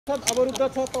अवरुद्ध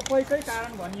छ तपाईकै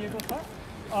कारण भनिएको छ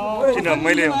किन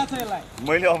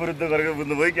मैले अवरुद्ध गरेको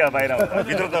बुझ्नुभयो क्या बाहिर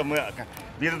भित्र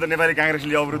त नेपाली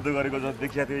कांग्रेसले अवरुद्ध गरेको जस्तो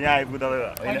देखिया थियो यहाँ आइपुग्दा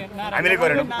हामीले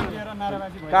गरेनौं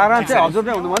कारण चाहिँ हजुर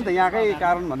नै हुनुभयो नि त यहाँकै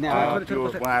कारण भन्ने त्यो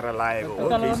उहाँहरुलाई लागेको हो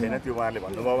केही छैन त्यो उहाँहरुले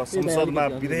भन्नुभयो संसदमा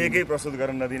विधेयकै प्रस्तुत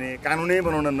गर्न नदिने कानुनै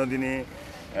बनाउन नदिने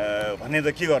भन्ने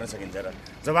त के गर्न सकिन्छ र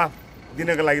जवाफ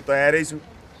दिनको लागि तयारै छु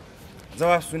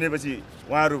जवाफ सुनेपछि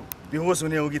उहाँहरु बेहोस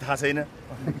हुने हो कि थाहा छैन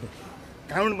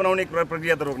कानुन बनाउने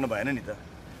प्रक्रिया त रोक्न भएन नि त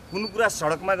कुन कुरा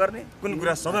सडकमा गर्ने कुन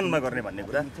कुरा सदनमा गर्ने भन्ने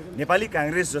कुरा नेपाली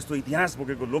कांग्रेस जस्तो इतिहास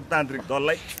बोकेको लोकतान्त्रिक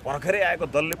दललाई भर्खरै आएको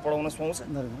दलले पढाउन सुहाउँछ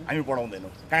हामी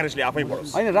पढाउँदैनौं कांग्रेसले आफै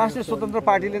पढाउँछ हैन राष्ट्रिय स्वतन्त्र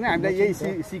पार्टीले नै हामीलाई यही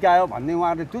सिकायो भन्ने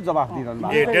उहाँहरुले त्यो जवाफ दिइरहनु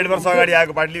भएको 1.5 वर्ष अगाडि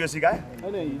आएको पार्टीले यो सिकायो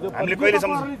हामीले कहिले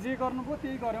जे गर्नुभयो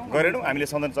त्यही गरेनौं हामीले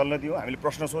सदन चल्न दियौं हामीले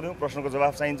प्रश्न सोध्यौं प्रश्नको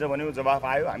जवाफ चाहिन्छ भन्यौं जवाफ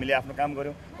आयो हामीले आफ्नो काम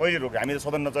गर्यौं कहिले रोक्यो हामी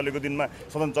सदन नचलेको दिनमा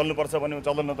सदन चल्नुपर्छ भन्यौं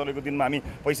सदन नचलेको दिनमा हामी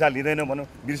पैसा लिदैनौं भन्यौं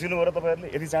बिर्सिनु भयो र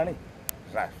तपाईहरुले यति चाँडै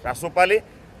रासोपाले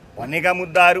भनेका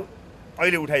मुद्दाहरू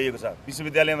अहिले उठाइएको छ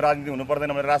विश्वविद्यालयमा राजनीति हुनु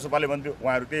पर्दैन भनेर रासोपाले भन्थ्यो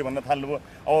उहाँहरु त्यही भन्न थाल्नुभयो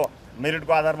अब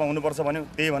मेरिटको आधारमा हुनुपर्छ भन्यो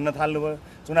त्यही भन्न थाल्नुभयो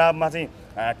चुनावमा चाहिँ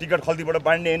टिकट खल्तीबाट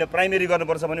बाँड्ने हैन प्राइमेरी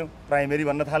गर्नुपर्छ भन्यो प्राइमेरी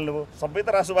भन्न थाल्नुभयो सबै त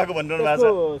रासोपाको भनिरहनु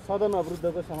भएको छ सदन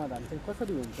अवरुद्धको समाधान चाहिँ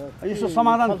कसरी हुन्छ यसो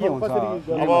समाधान के हुन्छ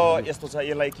अब यस्तो छ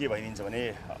यसलाई के भइदिन्छ भने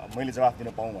मैले जवाफ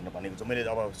दिन पाऊँ भनेर भनेको छु मैले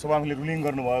अब सभामुखले रुलिङ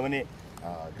गर्नुभयो भने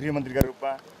गृहमन्त्रीका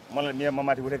रूपमा मलाई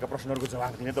माथि उठेका प्रश्नहरूको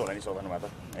जवाफ दिने त होला नि सदनमा त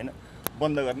हैन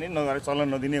बन्द गर्ने नगरे चलन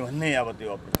नदिने भन्ने अब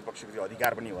त्यो प्रतिपक्षको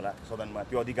अधिकार पनि होला सदनमा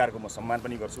त्यो अधिकारको म सम्मान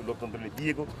पनि गर्छु लोकतन्त्रले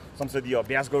दिएको संसदीय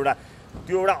अभ्यासको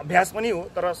त्यो एउटा अभ्यास पनि हो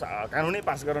तर कानुनै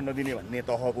पास गर्न नदिने भन्ने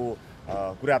तहको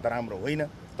कुरा त राम्रो होइन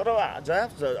तर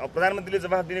प्रधानमन्त्रीले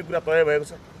जवाफ दिने कुरा तय भएको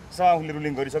छ सभामुखले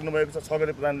रुलिङ गरिसक्नु भएको छ 6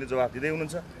 गते प्रधानमन्त्रीले जवाफ दिँदै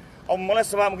हुनुहुन्छ अब मलाई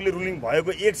सभामुखले रुलिङ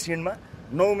भएको 1 क्षणमा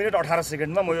 9 मिनेट 18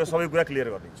 सेकेन्डमा म यो सबै कुरा क्लियर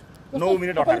गरिदिन्छु 9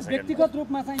 मिनेट 18 सेकेन्ड व्यक्तिगत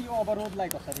रूपमा चाहिँ यो अवरोधलाई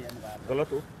कसरी हेर्नु भएको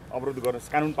गलत हो अवरोध गर्न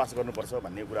कानुन पास गर्नुपर्छ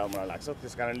भन्ने कुरा मलाई लाग्छ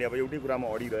त्यसकारणले अब एउटै कुरामा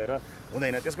अडिरहेर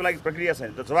हुँदैन त्यसको लागि प्रक्रिया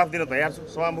छैन त जवाफ दिन तयार छु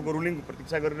सभामुखको रुलिङको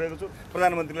प्रतीक्षा गरिरहेको छु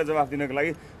प्रधानमन्त्रीले जवाफ दिनको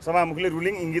लागि सभामुखले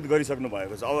रुलिङ इङ्गित गरिसक्नु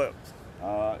भएको छ अब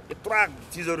यत्रा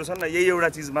चीजहरु छन् यही एउटा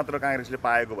चीज मात्र कांग्रेसले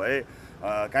पाएको भए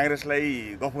कांग्रेसलाई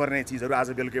गफ गर्ने चीजहरु आज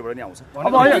बेलुकैबाट नि आउँछ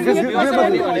अब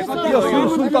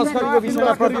सुन तस्करीको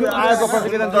विषयमा आएको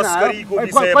प्रतिवेदन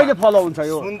कहिले फलो हुन्छ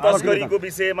यो सुन तस्करीको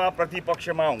विषयमा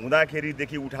प्रतिपक्षमा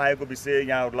हुँदाखेरिदेखि उठाएको विषय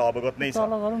यहाँहरुलाई अवगत नै छ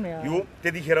यो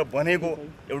त्यतिखेर बनेको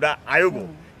एउटा आयोग हो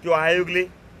त्यो आयोगले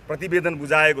प्रतिवेदन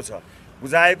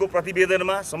बुझाएको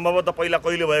प्रतिवेदनमा सम्भवतः पहिला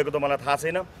कहिले भएको त मलाई थाहा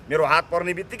छैन मेरो हात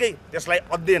पर्ने बित्तिकै त्यसलाई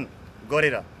अध्ययन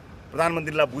गरेर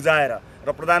प्रधानमन्त्रीलाई बुझाएर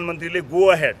र प्रधानमन्त्रीले गो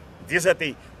अहेड जे छ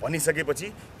त्यही भनिसकेपछि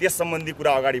त्यस सम्बन्धी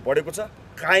कुरा अगाडि बढेको छ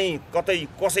काहीँ कतै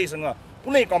कसैसँग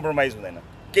कुनै कम्प्रोमाइज हुँदैन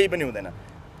केही पनि हुँदैन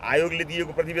आयोगले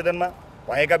दिएको प्रतिवेदनमा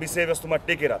भएका विषयवस्तुमा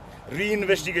टेकेर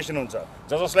रिइन्भेस्टिगेसन हुन्छ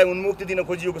जसलाई उन्मुक्ति दिन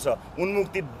खोजिएको छ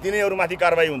उन्मुक्ति दिनेहरुमाथि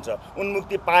कारबाही हुन्छ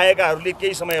उन्मुक्ति पाएकाहरूले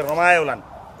केही समय रमाए होलान्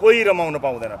कोही रमाउन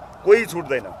पाउँदैन कोही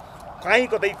छुट्दैन काहीँ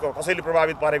कतै कसैले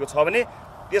प्रभावित पारेको छ भने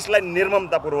त्यसलाई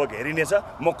निर्ममतापूर्वक हेरिनेछ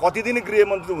म कति दिन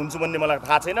गृहमन्त्री हुन्छु भन्ने मलाई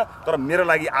थाहा छैन तर मेरो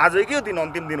लागि आजकै दिन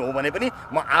अन्तिम दिन हो भने पनि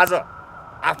म आज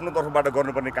आफ्नो तर्फबाट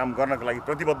गर्नुपर्ने काम गर्नको लागि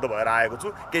प्रतिबद्ध भएर आएको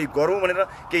छु केही गरौँ भनेर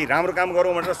केही राम्रो काम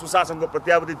गरौँ भनेर सुशासनको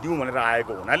प्रत्याभूति दिउँ भनेर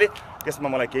आएको हुनाले त्यसमा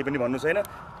मलाई केही पनि भन्नु छैन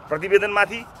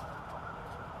प्रतिवेदनमाथि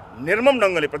निर्मम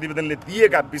ढङ्गले प्रतिवेदनले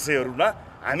दिएका विषयहरुमा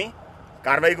हामी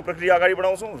कारबाहीको प्रक्रिया अगाडि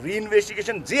बढाउँछौं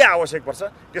रिइन्भेस्टिगेसन जे आवश्यक पर्छ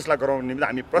त्यसलाई गराउन निम्ति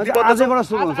हामी प्रतिबद्ध छौं आजैबाट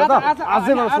सुरु हुन्छ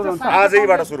त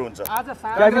आजैबाट सुरु हुन्छ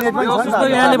क्याबिनेटमा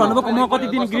यहाँले भन्नुभयो म कति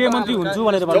दिन गृहमन्त्री हुन्छु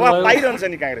भनेर जवाफ पाइरहन्छ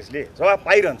नि कांग्रेसले जवाफ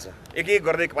पाइरहन्छ एक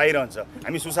गर्दै पाइरहन्छ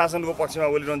हामी सुशासनको पक्षमा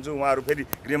बोलिरहन्छौँ उहाँहरु फेरि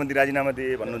गृहमन्त्री राजीनामा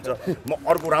दिए भन्नुहुन्छ म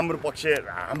अर्को राम्रो पक्ष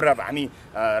हामी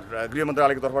गृह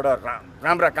मन्त्रालयको तर्फबाट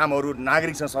राम्रा कामहरु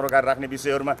नागरिकसँग सरोकार राख्ने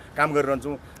विषयहरुमा काम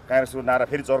गरिरहन्छौँ कांग्रेसको नारा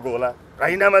फेरि चर्को होला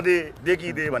राजीनामा दे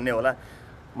भन्ने होला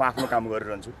म आफ्नो काम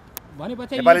गरिरहन्छु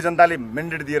नेपाली जनताले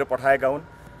मेन्डेट दिएर पठाएका हुन्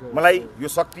मलाई यो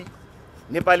शक्ति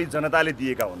नेपाली जनताले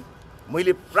दिएका हुन्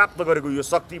मैले प्राप्त गरेको यो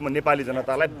शक्ति म नेपाली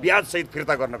जनतालाई ब्याज सहित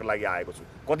फिर्ता गर्नको लागि आएको छु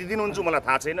कति दिन हुन्छु मलाई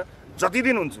थाहा छैन जति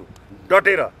दिन हुन्छु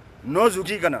डटेर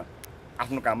नझुकिकन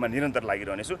आफ्नो काममा निरन्तर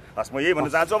लागिरहनेछु हस् म यही भन्न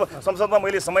चाहन्छु अब संसदमा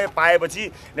मैले समय पाएपछि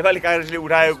नेपाली कांग्रेसले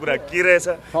उठाएको कुरा के रहेछ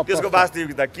त्यसको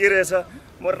वास्तविकता के रहेछ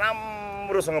म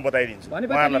राम्रोसँग बताइदिन्छु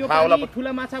उहाँहरुलाई थाहा होला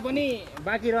ठुला माछा पनि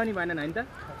बाँकी रहने भएन हैन त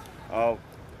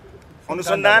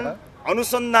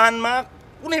अनुसन्धानमा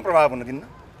कुनै प्रभाव हुन दिन्न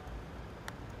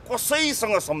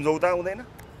कसैसँग सम्झौता हुँदैन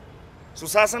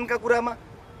सुशासनका कुरामा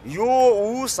यो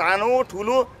उ सानो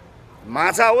ठुलो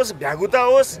माछा होस् भ्यागुता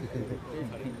होस्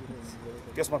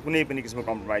त्यसमा कुनै पनि किसिमको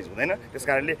कम्प्रोमाइज हुँदैन।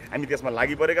 त्यसकारणले हामी त्यसमा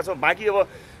लागिपरेका छौँ। बाँकी अब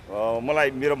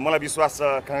मलाई विश्वास छ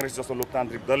काङ्ग्रेस जस्तो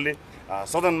लोकतान्त्रिक दलले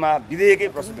सदनमा विधेयकै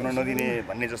प्रस्तुत हुन नदिने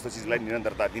भन्ने जस्तो चिजलाई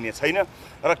निरन्तरता दिने छैन।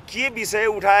 र के विषय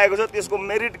उठाएको छ, त्यसको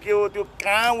मेरिट के हो, त्यो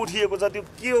कहाँ उठिएको छ, त्यो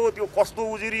के हो, त्यो कस्तो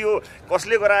उजुरी हो,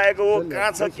 कसले गराएको हो,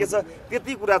 कहाँ छ, के छ,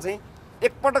 त्यति कुरा चाहिँ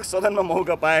एकपटक सदनमा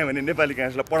मौका पाएँ भने नेपाली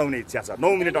काङ्ग्रेसलाई पढाउने इच्छा छ।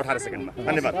 9 मिनेट 18 सेकेन्डमा।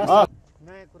 धन्यवाद।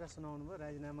 नयाँ कुरा सुनाउनु भयो,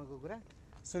 राजीनामाको कुरा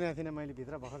सुनेको थिएन मैले,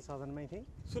 भित्र भर्खर सदनमै थिएँ।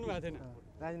 सुन्नुभएको थिएन?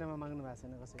 राजीनामा माग्नु भएको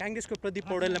छैन कसैले। काङ्ग्रेसको प्रदीप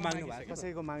पौडेलले माग्नु भएको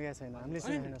कसैको मागेको छैन, हामीले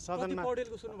सुनेको छैन। सदनमा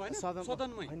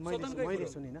मैले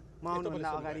सुनिनँ। म आउनुभन्दा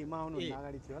अगाडि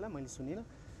थियो होला, मैले सुनिनँ।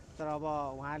 तर अब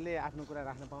उहाँहरूले आफ्नो कुरा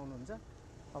राख्न पाउनुहुन्छ।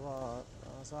 अब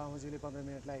सभामुखज्यूले 15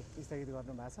 मिनटलाई स्थगित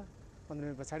गर्नुभएको छ। 15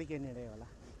 मिनट पछाडि के निर्णय होला?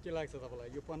 के लाग्छ तपाईँलाई,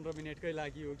 यो 15 मिनटकै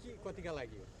लागि हो कि कतिका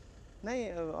लागि हो? नै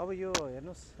अब यो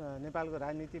हेर्नुहोस्, नेपालको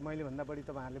राजनीति मैले भन्दा बढी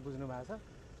तपाईँहरूले बुझ्नु भएको छ।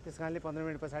 त्यस कारणले 15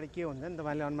 मिनट पछाडि के हुन्छ नि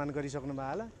तपाईँले अनुमान गरिसक्नु भयो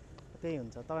होला, त्यही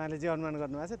हुन्छ। तपाईँहरूले जे अनुमान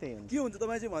गर्नुभएको छ त्यही हुन्छ। के हुन्छ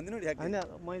तपाईँ चाहिँ भनिदिनु नि। होइन,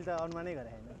 मैले त अनुमानै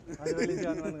गरेँ होइन, हजुरले जे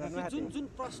अनुमान गर्नुभएको छ। जुन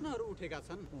प्रश्नहरू उठेका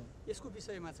छन् यसको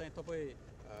विषयमा चाहिँ तपाईँ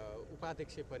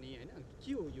उपाध्यक्ष पनि होइन,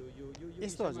 के हो यो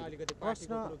यस्तो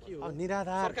प्रश्न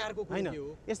निराधार होइन,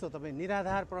 यस्तो तपाईँ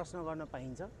निराधार प्रश्न गर्न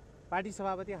पाइन्छ। पार्टी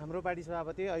सभापति, हाम्रो पार्टी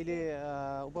सभापति अहिले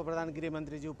उपप्रधान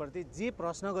गृहमन्त्रीज्यूप्रति जे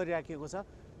प्रश्न गरिराखेको छ,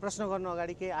 प्रश्न गर्नु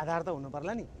अगाडि केही आधार त हुनु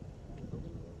पर्ला नि।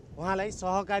 उहाँलाई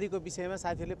सहकारीको विषयमा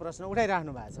साथीहरूले प्रश्न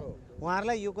उठाइराख्नु भएको छ।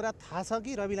 उहाँहरूलाई यो कुरा थाहा छ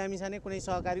कि रवि लामिछाने कुनै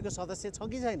सहकारीको सदस्य छ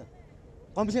कि छैन,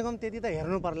 कमसेकम त्यति त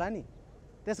हेर्नु पर्ला नि।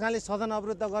 त्यस कारणले सदन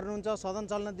अवरुद्ध गर्नुहुन्छ, सदन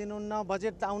चल्न दिनुहुन्न,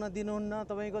 बजेट आउन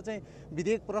दिनुहुन्न, तपाईँको चाहिँ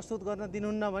विधेयक प्रस्तुत गर्न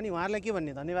दिनुहुन्न भने उहाँहरूलाई के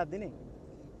भन्ने, धन्यवाद दिने?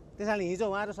 त्यस कारणले हिजो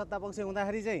उहाँहरू सत्तापक्ष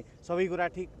हुँदाखेरि चाहिँ सबै कुरा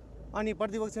ठिक, अनि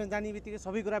प्रतिपक्षमा जाने बित्तिकै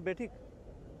सबै कुरा बेठिक,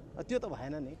 त्यो त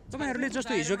भएन नि। तपाईँहरूले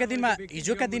जस्तो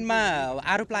हिजोका दिनमा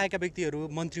आरोप लागेका व्यक्तिहरू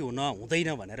मन्त्री हुन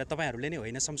हुँदैन भनेर तपाईँहरूले नै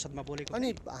होइन संसदमा बोलेको? अनि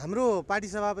हाम्रो पार्टी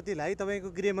सभापतिलाई,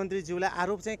 तपाईँको गृहमन्त्रीज्यूलाई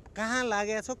आरोप चाहिँ कहाँ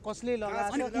लागेको छ, कसले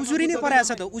लगाएको छ? उजुरी नै परेको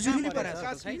छ त, उजुरी नै परेको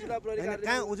छ।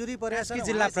 कहाँ उजुरी परेको छ?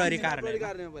 जिल्ला प्रहरी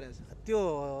कार्यालयमा त्यो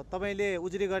तपाईँले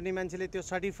उजुरी गर्ने मान्छेले त्यो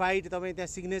सर्टिफाइड तपाईँ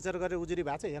त्यहाँ सिग्नेचर गरेर उजुरी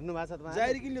भएको छ, हेर्नु भएको छ तपाईँ?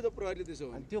 जाहेर किनले त प्रहरीले त्यसो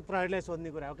हो? त्यो प्रहरीलाई सोध्ने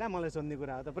कुरा हो, कहाँ मलाई सोध्ने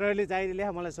कुरा हो त? प्रहरीले जाहेरी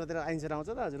ल्याए मलाई सोधेर आन्सर आउँछ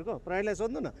त हजुरको? प्रहरीलाई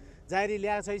सोध्नु न, जाहेरी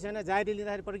ल्याएको सही छैन, जाहेरी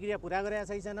लिँदाखेरि प्रक्रिया पुरा गरेको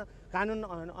सही छैन, कानुन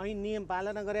ऐन नियम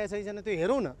पालना गरेको सही छैन, त्यो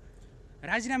हेरौँ न।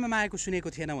 राजीनामा मागेको सुनेको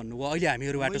थिएन भन्नुभयो, अहिले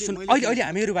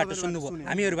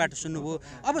हामीहरूबाट सुन्नुभयो।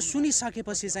 अब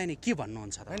सुनिसकेपछि चाहिँ नि के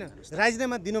भन्नुहुन्छ त? होइन,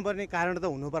 राजीनामा दिनुपर्ने कारण त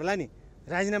हुनु पर्ला नि।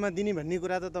 राजीनामा दिने भन्ने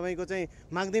कुरा त तपाईँको चाहिँ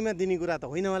माग्दैमा दिने कुरा त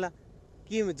होइन होला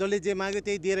कि, जसले जे माग्यो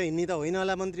त्यही दिएर हिँड्ने त होइन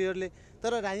होला मन्त्रीहरूले।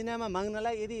 तर राजीनामा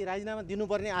माग्नलाई यदि राजीनामा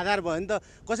दिनुपर्ने आधार भयो भने त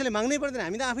कसैले माग्नै पर्दैन,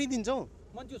 हामी त आफै दिन्छौँ।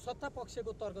 मन्त्री सत्ता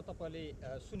पक्षको तर्क तपाईँले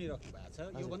सुनिराख्नु भएको छ।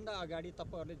 योभन्दा अगाडि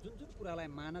तपाईँहरूले जुन कुरालाई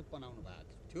मानक बनाउनु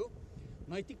भएको थियो,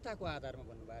 नैतिकताको आधारमा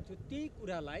भन्नुभएको थियो, त्यही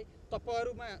कुरालाई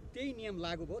तपाईँहरूमा त्यही नियम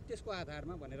लागू भयो त्यसको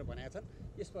आधारमा भनेर भनेका छन्।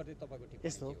 यसप्रति तपाईँको टिप्पणी?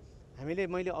 यस्तो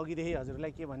मैले अघिदेखि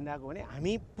हजुरलाई के भनिरहेको भने,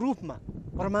 हामी प्रुफमा,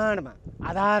 प्रमाणमा,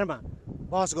 आधारमा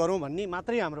बहस गरौँ भन्ने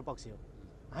मात्रै हाम्रो पक्ष हो।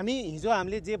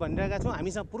 हामीले जे भनिरहेका छौँ,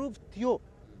 हामीसँग प्रुफ थियो,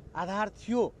 आधार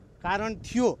थियो, कारण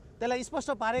थियो, त्यसलाई स्पष्ट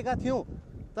पारेका थियौँ।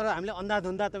 तर हामीले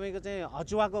अन्धाधुन्दा तपाईँको चाहिँ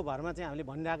हचुवाको भरमा चाहिँ हामीले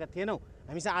भनिरहेका थिएनौँ।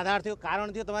 हामीसँग आधार थियो, कारण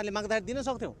थियो, तपाईँहरूले माग्दाखेरि दिन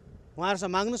सक्थ्यौँ।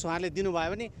 उहाँहरूसँग माग्नुहोस्, उहाँहरूले दिनुभयो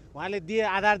भने उहाँले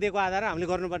आधार दिएको आधार हामीले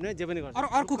गर्नुपर्ने जे पनि गर्छ।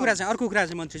 अर्को कुरा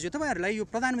चाहिँ मन्त्रीज्यू, तपाईँहरूलाई यो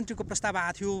प्रधानमन्त्रीको प्रस्ताव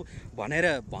आएको थियो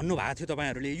भनेर भन्नुभएको थियो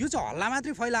तपाईँहरूले, यो चाहिँ हल्ला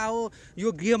मात्रै फैलाओ, यो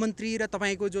गृहमन्त्री र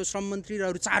तपाईँको जो श्रम मन्त्री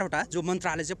र अरू 4वटा जो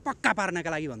मन्त्रालय चाहिँ पक्का पार्नका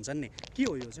लागि भन्छन् नि, के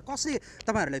हो यो चाहिँ? कसले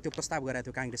तपाईँहरूलाई त्यो प्रस्ताव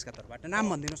गराएको थियो काङ्ग्रेसका तर्फबाट? नाम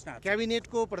भनिदिनुहोस् न।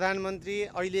 क्याबिनेटको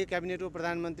प्रधानमन्त्री, अहिले क्याबिनेटको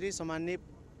प्रधानमन्त्री सामान्य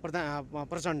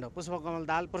प्रचण्ड, पुष्पकमल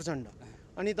दाहाल प्रचण्ड।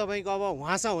 अनि तपाईँको अब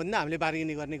उहाँसँग हो नि त हामीले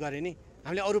बार्गेनिङ गरे नि,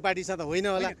 हामीले अरू पार्टीसँग त होइन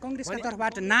होला। काङ्ग्रेसको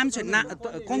तर्फबाट नाम चाहिँ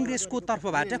काङ्ग्रेसको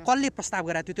तर्फबाट कसले प्रस्ताव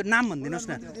गराएको थियो त्यो नाम भनिदिनुहोस्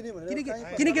न।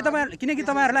 किनकि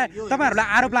तपाईँहरूलाई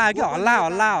आरोप लाग्यो कि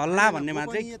हल्ला भन्ने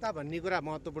मात्रै। गोपनीयता भन्ने कुरा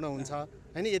महत्त्वपूर्ण हुन्छ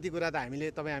होइन, यति कुरा त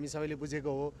हामी सबैले बुझेको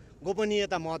हो।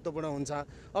 गोपनीयता महत्त्वपूर्ण हुन्छ।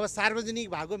 अब सार्वजनिक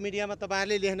भएको मिडियामा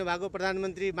तपाईँहरूले लेख्नु भएको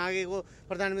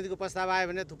प्रधानमन्त्रीको प्रस्ताव आयो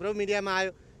भने थुप्रो मिडियामा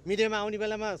आयो। मिडियामा आउने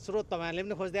बेलामा स्रोत तपाईँहरूले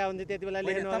पनि खोज्दै आउँथे, त्यति बेला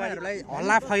लेख्नु तपाईँहरूलाई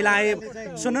हल्ला फैलाए,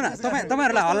 सुन्नु न,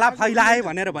 तपाईँहरूलाई हल्ला फैलाए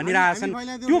भनेर भनिरहेछन्।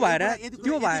 त्यो भएर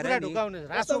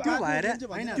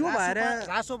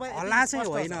हल्ला चाहिँ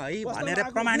होइन है भनेर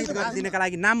प्रमाणित गरिदिनका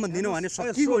लागि नाम भनिदिनु भने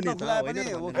सकियो नि त?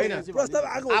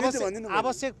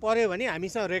 आवश्यक पर्यो भने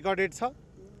हामीसँग रेकर्डेड छ,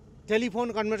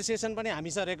 टेलिफोन कन्भर्सेसन पनि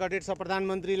हामीसँग रेकर्डेड छ।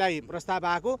 प्रधानमन्त्रीलाई प्रस्ताव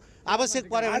आएको आवश्यक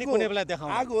पर्यो भने कुनै बेला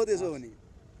देखाउँ।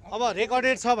 अब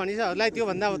रेकर्डेड छ भने चाहिँ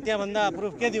त्यहाँभन्दा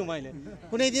प्रुफ के दिउँ मैले?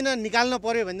 कुनै दिन निकाल्न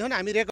पर्यो भने हामी